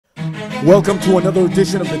Welcome to another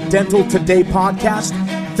edition of the Dental Today podcast.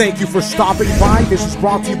 Thank you for stopping by. This is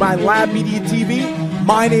brought to you by Lab Media TV.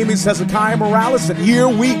 My name is Hezekiah Morales, and here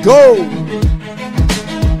we go.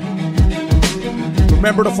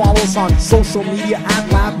 Remember to follow us on social media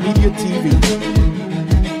at Lab Media TV.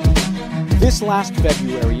 This last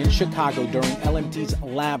February in Chicago during LMT's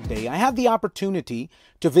LabDay, I had the opportunity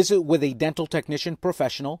to visit with a dental technician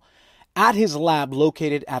professional at his lab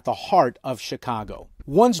located at the heart of Chicago.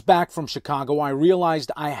 Once back from Chicago, I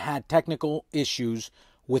realized I had technical issues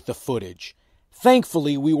with the footage.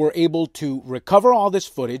 Thankfully, we were able to recover all this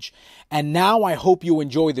footage, and now I hope you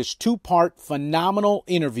enjoy this two-part phenomenal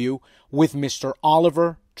interview with Mr.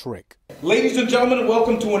 Oliver Tric. Ladies and gentlemen,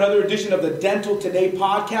 welcome to another edition of the Dental Today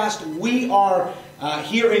podcast. We are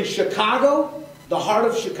here in Chicago, the heart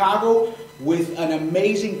of Chicago, with an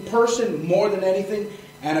amazing person, more than anything,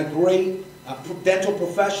 and a great dental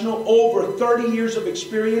professional, over 30 years of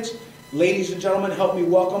experience. Ladies and gentlemen, help me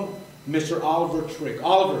welcome Mr. Oliver Tric.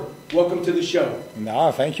 Oliver, welcome to the show.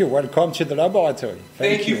 No, thank you. Welcome to the laboratory.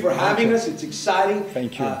 Thank you for having us. It's exciting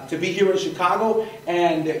to be here in Chicago,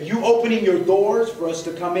 and you opening your doors for us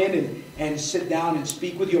to come in and sit down and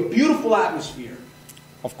speak with you. A beautiful atmosphere.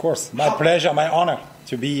 Of course. My pleasure, my honor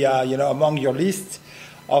to be among your list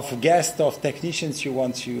of guests, of technicians you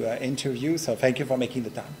want to interview. So thank you for making the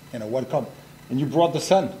time. Welcome. And you brought the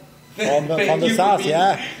sun from the south,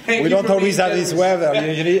 yeah. We don't always have this weather.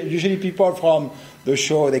 Usually people from the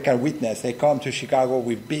show, they can witness. They come to Chicago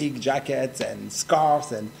with big jackets and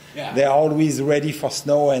scarves, and they're always ready for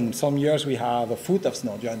snow. And some years we have a foot of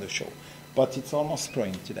snow during the show. But it's almost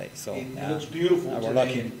spring today. So it looks beautiful today.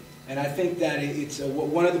 Lucky. And I think that it's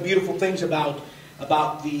one of the beautiful things about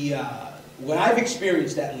the what I've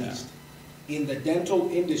experienced, at least, in the dental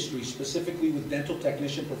industry, specifically with dental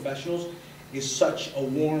technician professionals, is such a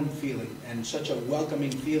warm feeling and such a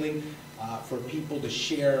welcoming feeling for people to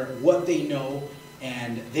share what they know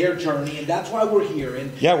and their journey, and that's why we're here.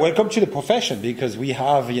 And welcome to the profession, because we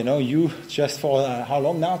have, you just for how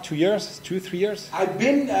long now? 2 years, 3 years? I've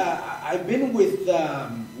been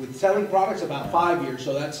with selling products about 5 years,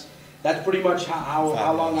 so that's pretty much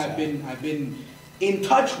how long I've been in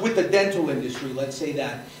touch with the dental industry, let's say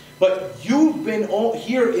that. But you've been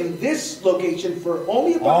here in this location for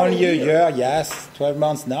only about a year. Yes, 12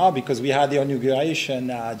 months now, because we had the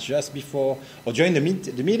inauguration just before, or during the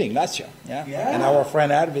meeting last year. Yeah. And our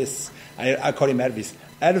friend Elvis, I call him Elvis,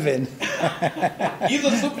 Elvin. He's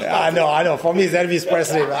a superstar. I know. For me, it's Elvis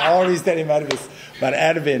Presley. I always tell him Elvis. But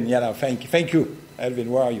Elvin, thank you.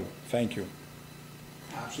 Elvin, where are you? Thank you.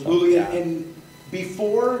 Absolutely. So, and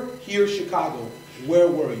before here, Chicago, where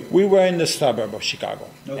were you? We were in the suburb of Chicago,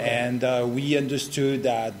 and we understood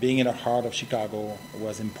that being in the heart of Chicago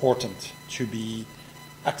was important to be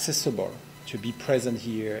accessible, to be present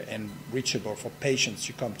here and reachable for patients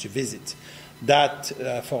to come to visit. That,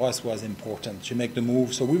 for us, was important to make the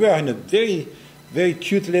move. So we were in a very, very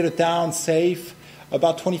cute little town, safe,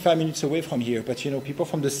 about 25 minutes away from here. But, people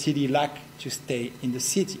from the city like to stay in the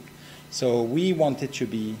city. So we wanted to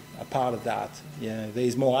be a part of that. There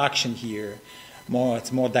is more action here.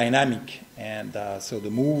 It's more dynamic, and so the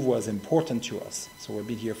move was important to us. So we've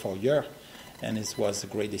been here for a year, and it was a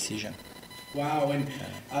great decision. Wow, and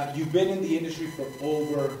you've been in the industry for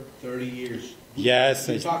over 30 years. Yes.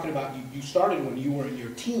 You're talking about, you started when you were in your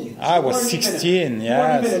teens. I was 16, You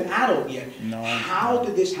weren't even an adult yet. No. How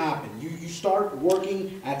did this happen? You start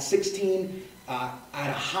working at 16 at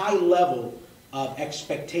a high level of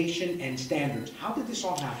expectation and standards. How did this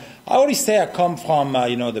all happen? I always say I come from,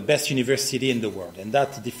 the best university in the world, and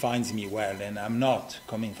that defines me well. And I'm not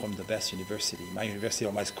coming from the best university. My university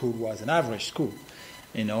or my school was an average school.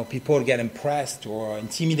 People get impressed or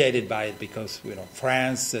intimidated by it because,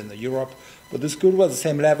 France and Europe. But the school was the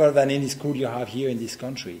same level than any school you have here in this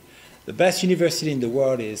country. The best university in the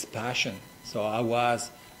world is passion. So I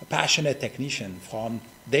was a passionate technician from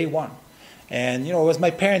day one. And, it was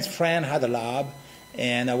my parents' friend had a lab,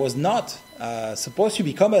 and I was not supposed to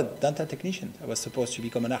become a dental technician. I was supposed to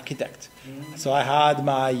become an architect. Mm-hmm. So I had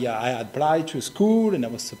applied to school, and I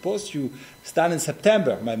was supposed to start in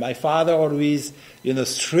September. My father always,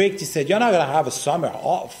 strict. He said, "You're not going to have a summer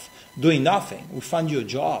off doing nothing. We'll find you a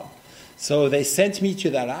job." So they sent me to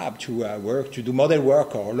the lab to work, to do model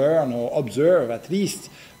work or learn or observe at least.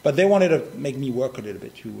 But they wanted to make me work a little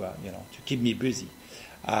bit to keep me busy.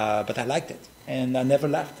 But I liked it, and I never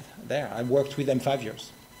left there. I worked with them 5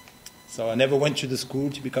 years. So I never went to the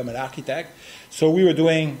school to become an architect. So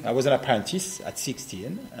I was an apprentice at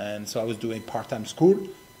 16, and so I was doing part-time school,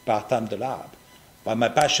 part-time the lab. But my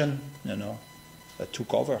passion,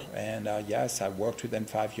 took over. And yes, I worked with them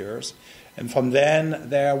 5 years. And from then,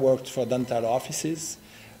 there I worked for dental offices.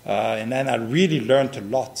 And then I really learned a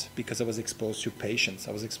lot because I was exposed to patients.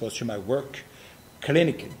 I was exposed to my work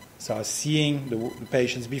clinically. So I was seeing the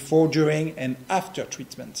patients before, during, and after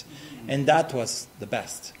treatment. And that was the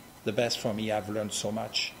best for me. I've learned so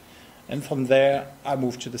much. And from there, I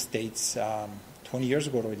moved to the States 20 years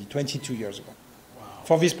ago already, 22 years ago,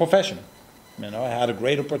 for this profession. I had a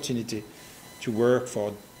great opportunity to work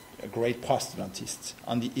for a great prosthodontist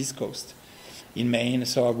on the East Coast in Maine.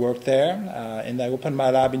 So I worked there, and I opened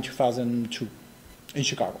my lab in 2002 in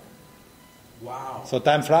Chicago. Wow. So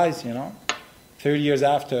time flies, 30 years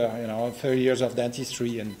after, 30 years of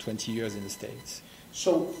dentistry and 20 years in the States.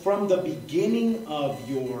 So from the beginning of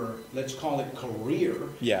your, let's call it career,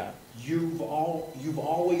 yeah, you've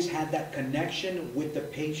always had that connection with the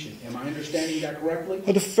patient. Am I understanding that correctly?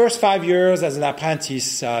 For the first 5 years as an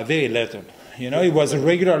apprentice, very little. It was a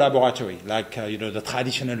regular laboratory, like, the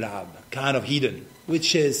traditional lab, kind of hidden,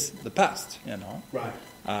 which is the past, Right.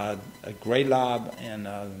 A great lab, and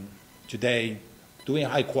today, doing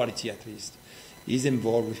high quality at least, is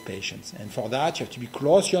involved with patients. And for that, you have to be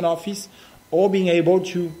close to an office or being able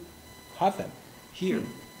to have them here.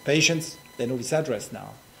 Patients, they know this address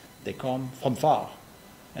now. They come from far,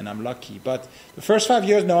 and I'm lucky. But the first 5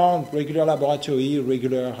 years, no, regular laboratory,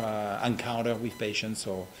 regular encounter with patients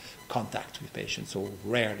or contact with patients, so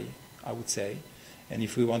rarely, I would say. And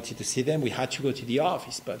if we wanted to see them, we had to go to the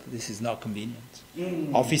office, but this is not convenient.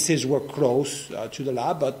 Offices were close to the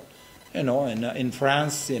lab, but, in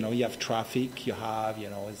France, you have traffic, you have,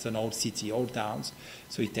 it's an old city, old towns,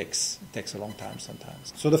 so it takes a long time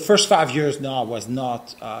sometimes. So the first 5 years, no, I was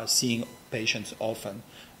not seeing patients often.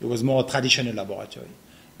 It was more traditional laboratory.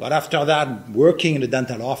 But after that, working in the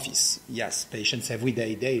dental office, yes, patients every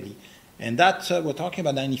day, daily. And that, we're talking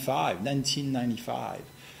about 1995.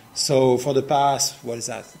 So for the past,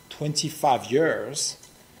 25 years,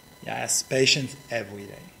 yes, patients every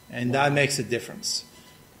day. And that makes a difference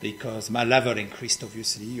because my level increased,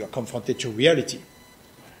 obviously. You are confronted to reality.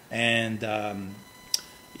 And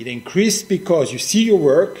it increased because you see your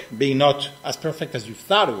work being not as perfect as you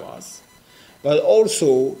thought it was, but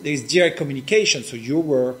also there's direct communication. So your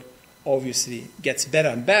work obviously gets better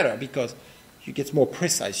and better because you get more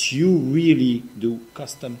precise. You really do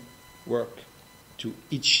custom work to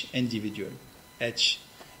each individual.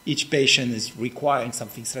 Each patient is requiring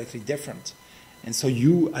something slightly different. And so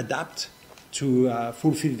you adapt to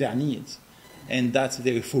fulfill their needs. And that's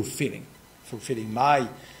very fulfilling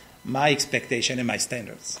my expectation and my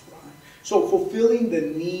standards. So fulfilling the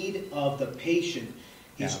need of the patient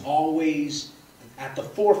is always at the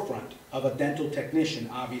forefront of a dental technician,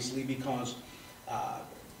 obviously, because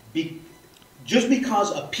just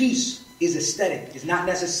because a piece is aesthetic is not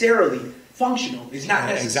necessarily functional, is not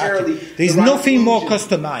necessarily There's nothing more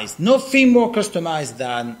customized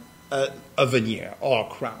than a veneer or a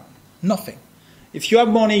crown. Nothing. If you have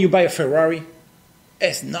money, you buy a Ferrari,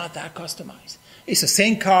 it's not that customized. It's the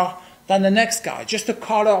same car than the next car. Just the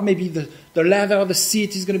color, maybe the leather of the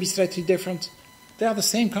seat is going to be slightly different. They are the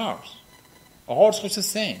same cars. All sorts the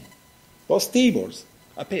same. Those tables,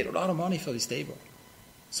 I paid a lot of money for this table.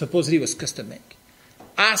 Supposedly it was custom made.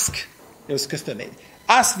 It was custom made.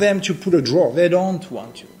 Ask them to put a drawer. They don't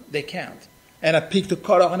want to. They can't. And I picked the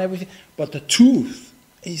color and everything. But the tooth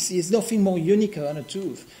is nothing more unique than a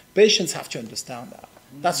tooth. Patients have to understand that.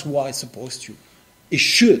 That's why it's supposed to. It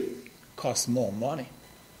should cost more money.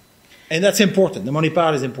 And that's important. The money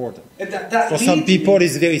part is important. For some people,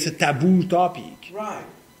 it's a taboo topic. Right.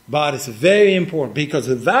 But it's very important because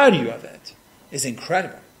the value of it is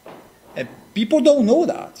incredible. And people don't know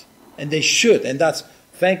that. And they should. And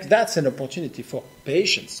that's an opportunity for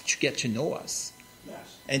patients to get to know us.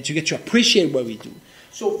 Yes. And to get to appreciate what we do.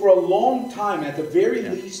 So for a long time, at the very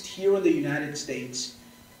least here in the United States,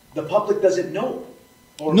 the public doesn't know.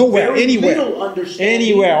 Or nowhere, anywhere.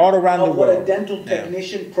 Anywhere, all around the world. What a dental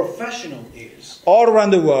technician professional is. All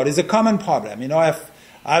around the world. It's a common problem.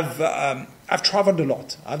 I've traveled a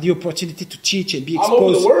lot. I have the opportunity to teach and be exposed. All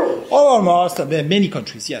over the world? Almost. Many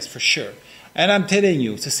countries, yes, for sure. And I'm telling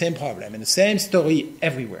you, it's the same problem and the same story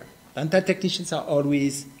everywhere. Dental technicians are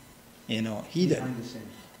always, hidden. Behind the scenes.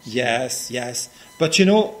 Yes. But,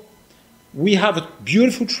 we have a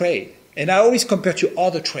beautiful trade. And I always compare to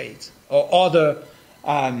other trades or other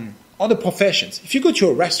professions. If you go to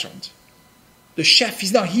a restaurant, the chef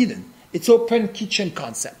is not hidden. It's open kitchen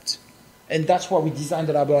concept. And that's why we designed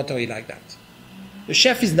the laboratory like that. The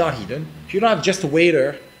chef is not hidden. You don't have just a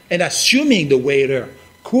waiter and assuming the waiter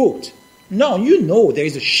cooked. No, there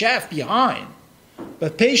is a chef behind.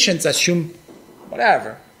 But patients assume,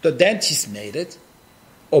 whatever, the dentist made it.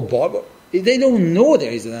 or barber. They don't know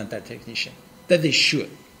there is a dental technician, that they should.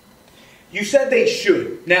 You said they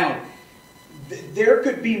should. Now, there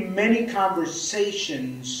could be many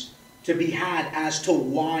conversations to be had as to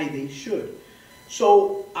why they should.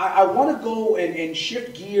 So I want to go and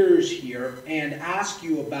shift gears here and ask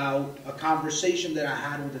you about a conversation that I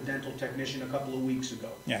had with a dental technician a couple of weeks ago.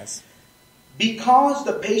 Yes. Because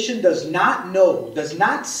the patient does not know, does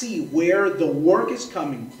not see where the work is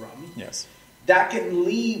coming from, Yes. that can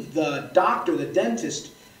leave the doctor, the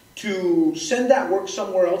dentist, to send that work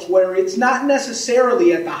somewhere else where it's not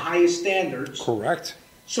necessarily at the highest standards. Correct.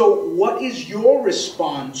 So what is your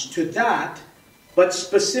response to that, but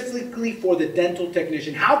specifically for the dental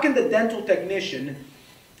technician? How can the dental technician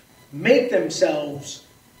make themselves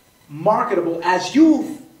marketable as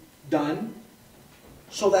you've done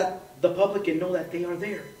so that the public can know that they are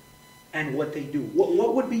there and what they do?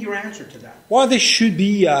 What would be your answer to that? Well, they should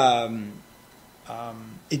be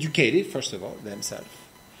educated, first of all, themselves.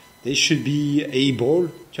 They should be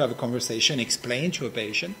able to have a conversation, explain to a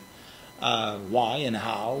patient why and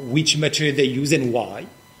how, which material they use and why.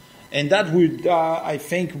 And that would, I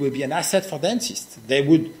think, will be an asset for dentists.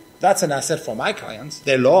 That's an asset for my clients.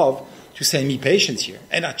 They love to send me patients here.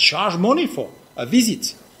 And I charge money for a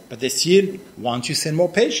visit. But they still want to send more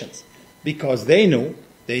patients because they know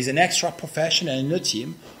there is an extra professional in the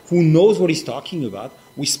team who knows what he's talking about,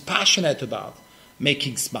 who is passionate about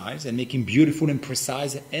making smiles and making beautiful and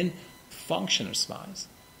precise and functional smiles.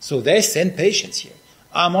 So they send patients here.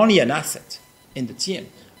 I'm only an asset in the team.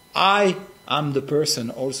 I am the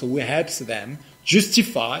person also who helps them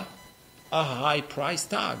justify a high price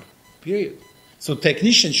tag, period. So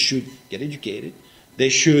technicians should get educated. They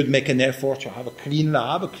should make an effort to have a clean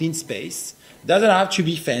lab, a clean space. It doesn't have to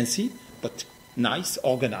be fancy, but nice,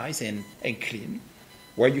 organized, and clean,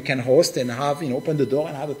 where you can host and have, open the door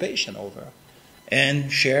and have a patient over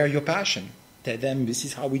and share your passion. Tell them this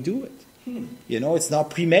is how we do it. It's not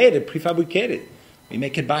pre-made or prefabricated. We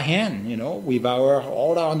make it by hand, with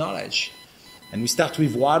all our knowledge. And we start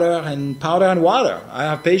with water and powder and water. I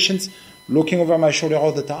have patients looking over my shoulder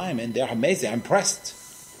all the time, and they're amazed, they're impressed.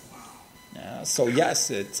 So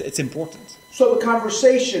yes, it's important. So the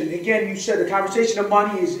conversation, again, you said the conversation of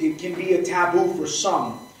money it can be a taboo for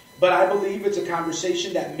some, but I believe it's a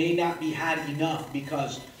conversation that may not be had enough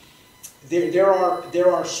because there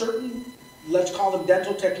are certain, let's call them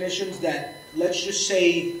dental technicians that, let's just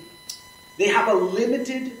say, they have a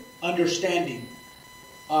limited understanding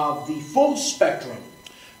of the full spectrum.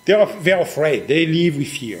 They're afraid. They live with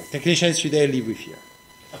fear. Technicians today live with fear.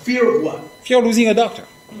 A fear of what? Fear of losing a doctor.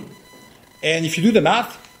 And if you do the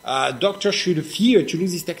math, a doctor should fear to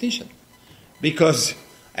lose his technician. Because,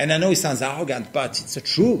 and I know it sounds arrogant, but it's the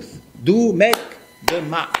truth. Make the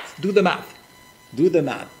math. Do the math. Do the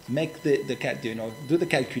math. Make do the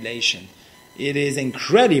calculation. It is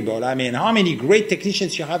incredible. I mean, how many great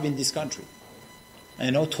technicians you have in this country?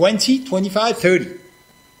 20, 25, 30.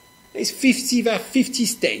 There's 50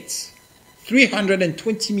 states.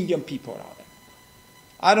 320 million people out there.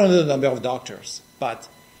 I don't know the number of doctors, but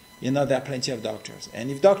there are plenty of doctors.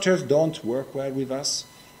 And if doctors don't work well with us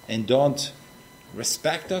and don't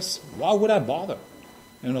respect us, why would I bother?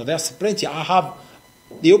 There's plenty. I have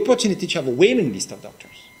the opportunity to have a waiting list of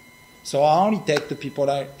doctors. So I only take the people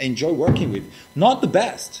I enjoy working with. Not the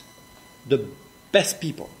best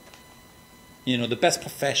people. The best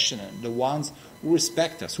professional, the ones who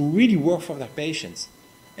respect us, who really work for their patients,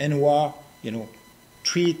 and who are,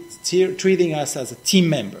 treating us as a team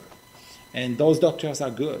member. And those doctors are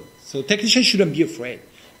good. So technicians shouldn't be afraid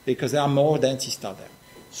because there are more dentists out there.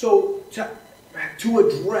 So to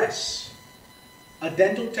address a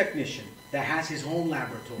dental technician that has his own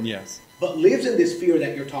laboratory, yes, but lives in this fear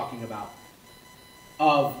that you're talking about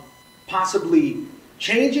of possibly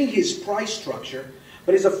changing his price structure,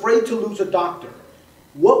 but is afraid to lose a doctor,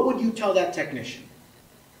 what would you tell that technician?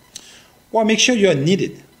 Well, make sure you're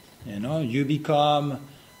needed. You become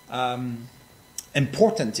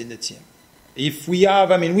important in the team. If we have,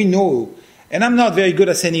 we know, and I'm not very good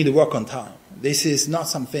at sending the work on time. This is not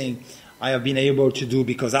something I have been able to do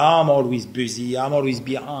because I'm always busy, I'm always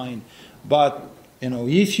behind. But,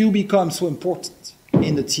 if you become so important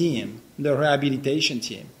in the team, the rehabilitation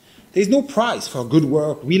team, there's no price for good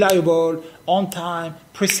work, reliable, on time,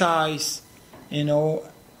 precise.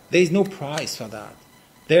 There's no price for that.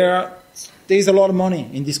 There's a lot of money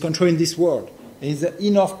in this country, in this world. There's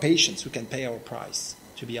enough patients who can pay our price,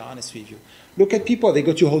 to be honest with you. Look at people, they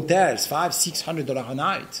go to hotels, $500-600 a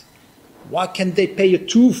night. Why can't they pay a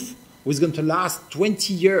tooth who's going to last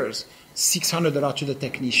 20 years, $600 to the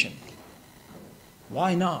technician?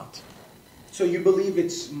 Why not? So you believe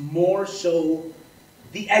it's more so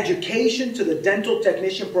the education to the dental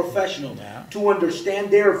technician professional to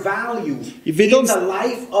understand their value in the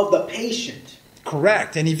life of the patient.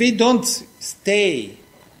 Correct. And if they don't stay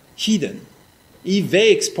hidden, if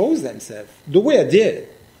they expose themselves the way I did,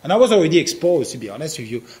 and I was already exposed, to be honest with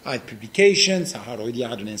you. I had publications, I already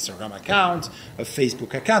had an Instagram account, a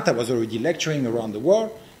Facebook account, I was already lecturing around the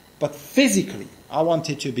world. But physically, I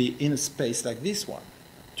wanted to be in a space like this one,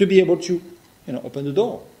 to be able to open the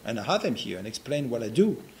door and have them here and explain what I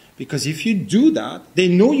do. Because if you do that, they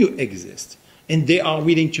know you exist, and they are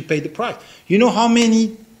willing to pay the price. You know how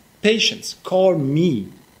many patients call me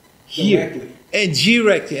here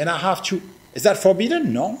directly, and I have to... Is that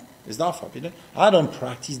forbidden? No. It's not forbidden. I don't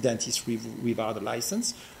practice dentistry without a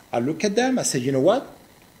license. I look at them, I say, you know what?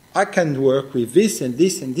 I can work with this and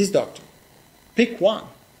this and this doctor. Pick one,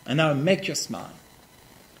 and I'll make you smile.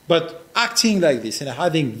 But acting like this and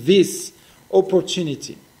having this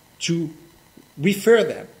opportunity to refer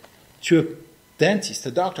them to a dentist,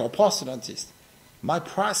 a doctor, a prosthodontist, my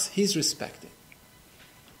price is respected.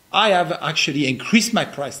 I have actually increased my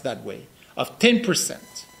price that way of 10%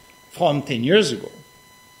 from 10 years ago.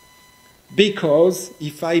 Because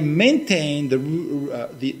if I maintain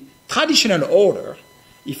the traditional order,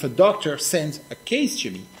 if a doctor sends a case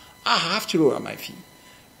to me, I have to lower my fee.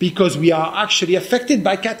 Because we are actually affected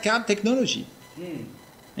by CAD/CAM technology.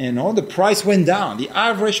 The price went down. The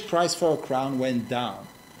average price for a crown went down.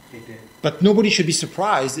 But nobody should be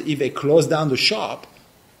surprised if they close down the shop,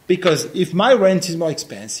 because if my rent is more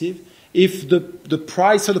expensive, if the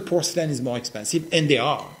price of the porcelain is more expensive, and they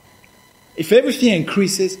are, if everything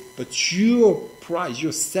increases, but your price,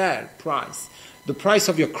 your sale price, the price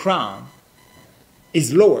of your crown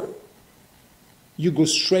is lower, you go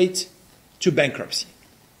straight to bankruptcy.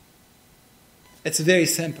 It's very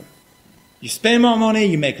simple. You spend more money,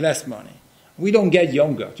 you make less money. We don't get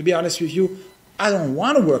younger. To be honest with you, I don't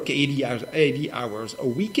want to work 80 hours a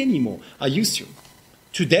week anymore. I used to.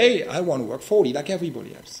 Today, I want to work 40 like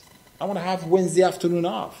everybody else. I want to have Wednesday afternoon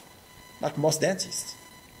off, like most dentists.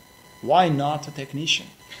 Why not a technician?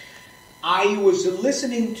 I was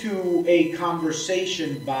listening to a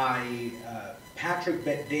conversation by Patrick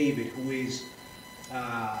Bet-David, who is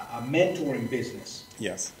a mentor in business.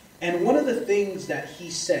 Yes. And one of the things that he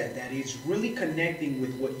said that is really connecting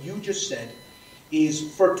with what you just said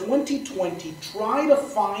is, for 2020, try to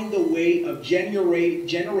find a way of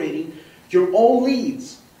generating your own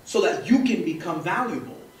leads so that you can become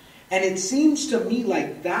valuable. And it seems to me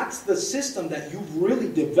like that's the system that you've really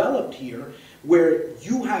developed here, where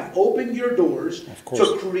you have opened your doors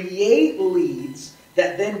to create leads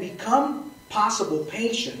that then become possible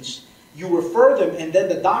patients. You refer them, and then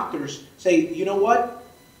the doctors say, you know what,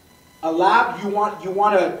 a lab, you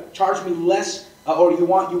want to charge me less, or you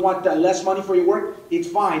want less money for your work? It's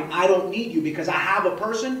fine. I don't need you, because I have a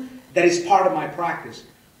person that is part of my practice,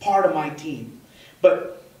 part of my team.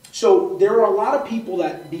 But so there are a lot of people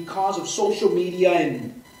that, because of social media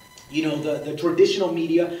and the traditional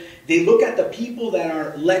media, they look at the people that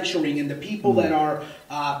are lecturing and the people that are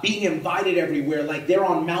being invited everywhere like they're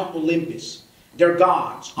on Mount Olympus. They're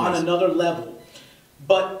gods on another level.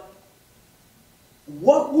 But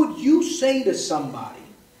what would you say to somebody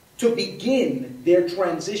to begin their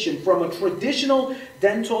transition from a traditional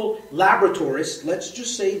dental laboratorist, let's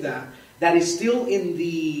just say that is still in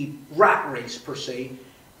the rat race per se,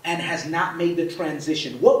 and has not made the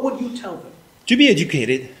transition? What would you tell them? To be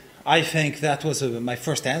educated. I think that was my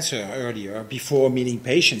first answer earlier. Before meeting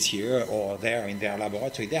patients here or there in their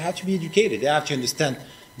laboratory, they have to be educated. They have to understand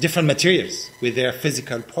different materials with their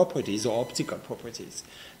physical properties or optical properties.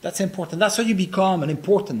 That's important. That's how you become an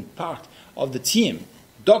important part of the team.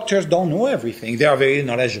 Doctors don't know everything. They are very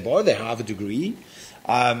knowledgeable. They have a degree.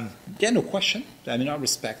 No question. I mean, I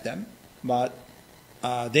respect them. But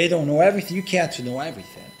they don't know everything. You can't know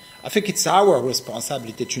everything. I think it's our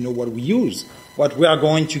responsibility to know what we use, what we are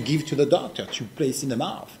going to give to the doctor to place in the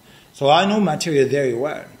mouth. So I know material very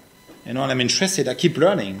well. And I'm interested. I keep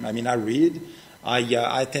learning. I mean, I read. I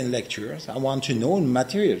attend lectures. I want to know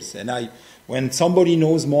materials. And when somebody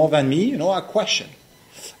knows more than me, I question.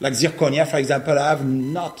 Like zirconia, for example, I have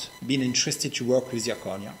not been interested to work with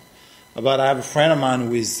zirconia. But I have a friend of mine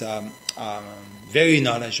who is very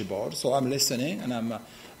knowledgeable, so I'm listening and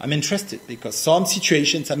I'm interested, because some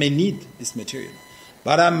situations I may need this material.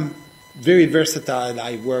 But I'm very versatile.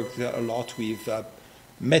 I work a lot with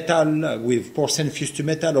metal, with porcelain fused to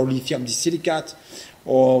metal or lithium disilicate,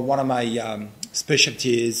 or one of my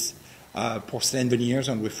specialties, porcelain veneers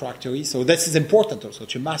and refractory. So this is important also,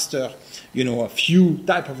 to master, a few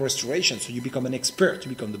type of restoration, so you become an expert, you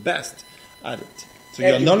become the best at it. So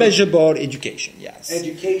you're knowledgeable, education, yes.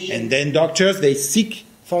 Education. And then doctors, they seek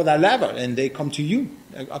for that level and they come to you.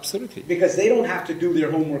 Absolutely. Because they don't have to do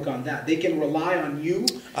their homework on that. They can rely on you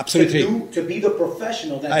Absolutely. to be the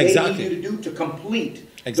professional that they need you to do to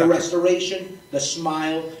complete the restoration, the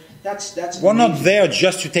smile. That's We're amazing. not there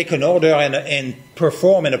just to take an order and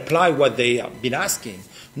perform and apply what they have been asking.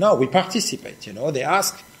 No, we participate, you know. They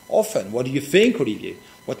ask often, what do you think, Olivier?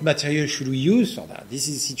 What material should we use for that? This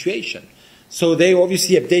is the situation. So they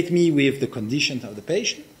obviously update me with the conditions of the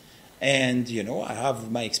patient. And, you know, I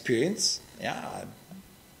have my experience. Yeah, I'm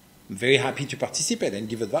very happy to participate and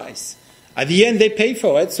give advice. At the end, they pay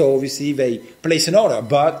for it, so obviously they place an order.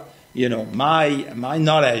 But, you know, my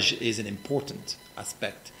knowledge is an important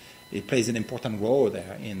aspect. It plays an important role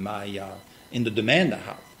there in in the demand I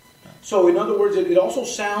have. So, in other words, it also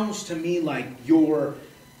sounds to me like your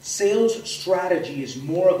sales strategy is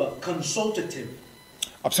more of a consultative.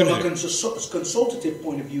 Absolutely. From a consultative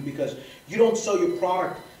point of view, because you don't sell your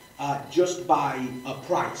product just by a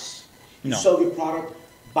price. You sell your product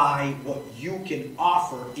by what you can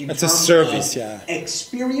offer in terms a service, of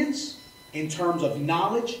experience, in terms of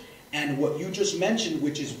knowledge, and what you just mentioned,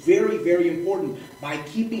 which is very, very important, by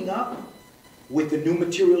keeping up with the new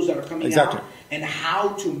materials that are coming out and how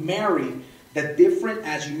to marry the different,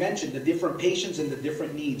 as you mentioned, the different patients and the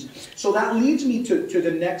different needs. So that leads me to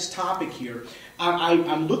the next topic here.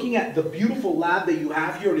 I'm looking at the beautiful lab that you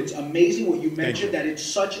have here, and it's amazing what you mentioned, that it's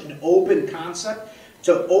such an open concept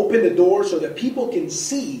to open the door so that people can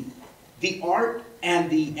see the art and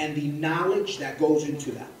the knowledge that goes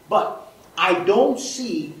into that. But I don't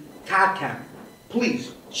see CAD/CAM.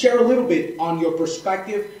 Please share a little bit on your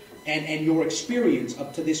perspective and your experience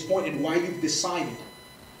up to this point and why you've decided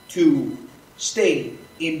to stay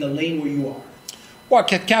in the lane where you are. Well,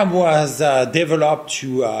 CAD/CAM was developed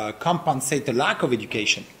to compensate the lack of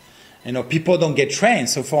education. You know, people don't get trained.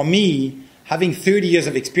 So for me, having 30 years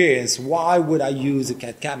of experience, why would I use a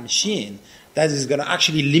CAD/CAM machine that is going to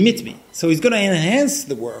actually limit me? So it's going to enhance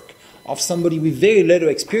the work of somebody with very little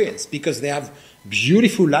experience because they have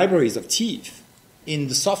beautiful libraries of teeth in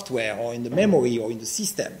the software or in the memory or in the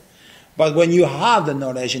system. But when you have the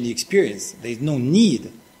knowledge and the experience, there's no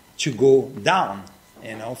need to go down.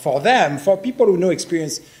 You know, for them, for people who know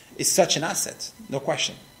experience, it's such an asset, no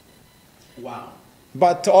question. Wow.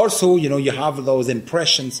 But also, you know, you have those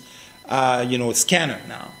impressions, scanner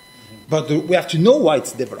now. But we have to know why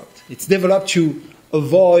it's developed. It's developed to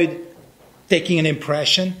avoid taking an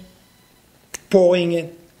impression, pouring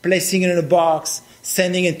it, placing it in a box,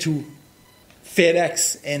 sending it to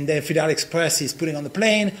FedEx, and then FedEx Express is putting on the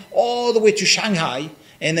plane all the way to Shanghai,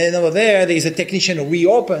 and then over there's a technician who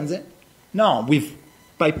reopens it. No,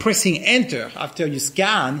 by pressing enter after you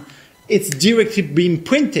scan, it's directly being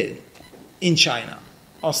printed in China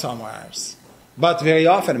or somewhere else. But very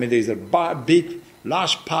often, there's a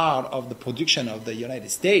large part of the production of the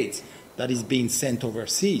United States that is being sent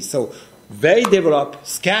overseas. So they develop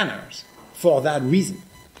scanners for that reason.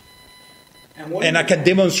 And I can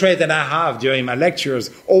demonstrate, and I have during my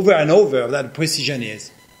lectures over and over, that precision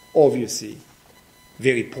is obviously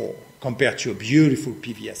very poor compared to a beautiful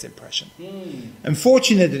PVS impression.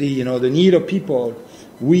 Unfortunately, you know, the need of people,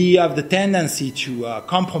 we have the tendency to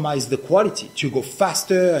compromise the quality, to go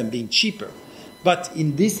faster and being cheaper. But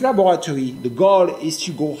in this laboratory, the goal is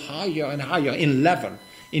to go higher and higher in level,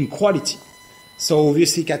 in quality. So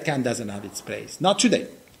obviously CAD/CAM doesn't have its place. Not today.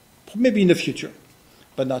 Maybe in the future.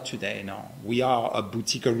 But not today, no. We are a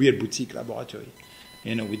boutique, a real boutique laboratory.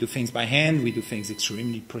 You know, we do things by hand, we do things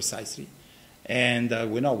extremely precisely. And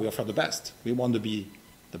we offer the best. We want to be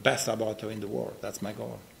the best laboratory in the world. That's my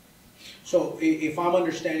goal. So if I'm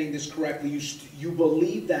understanding this correctly, you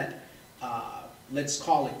believe that, let's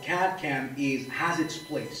call it CAD/CAM has its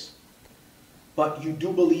place. But you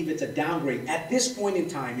do believe it's a downgrade. At this point in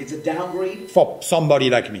time, it's a downgrade? For somebody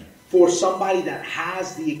like me. For somebody that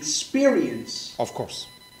has the experience, of course,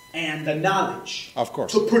 and the knowledge, of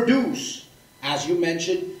course, to produce, as you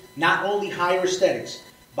mentioned, not only higher aesthetics,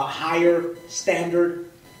 but higher standard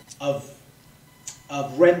of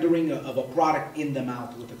rendering of a product in the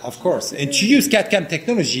mouth with the customer. Of course, and to use CAD/CAM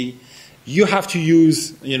technology, you have to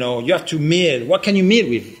use, you have to mill. What can you mill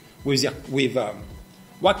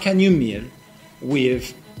what can you mill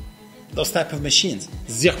with those type of machines?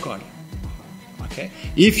 Zirconia. Okay.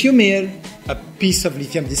 If you mill a piece of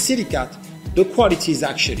lithium disilicate, the quality is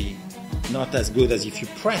actually not as good as if you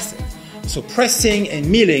press it. So pressing and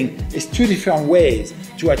milling is two different ways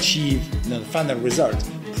to achieve the final result.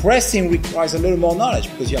 Pressing requires a little more knowledge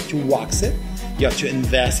because you have to wax it, you have to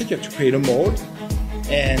invest it, you have to create a mold.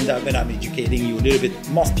 And when I'm educating you a little bit,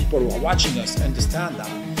 most people who are watching us understand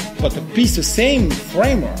that. but the piece of same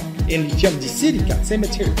framework in lithium disilicate, same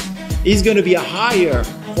material, is going to be a higher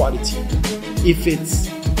quality if it's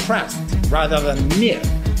pressed rather than milled.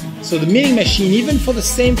 So the milling machine, even for the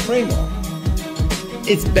same framework,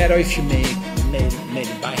 it's better if you made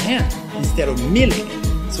it by hand instead of milling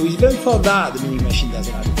it. So even for that, the milling machine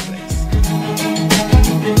doesn't have it.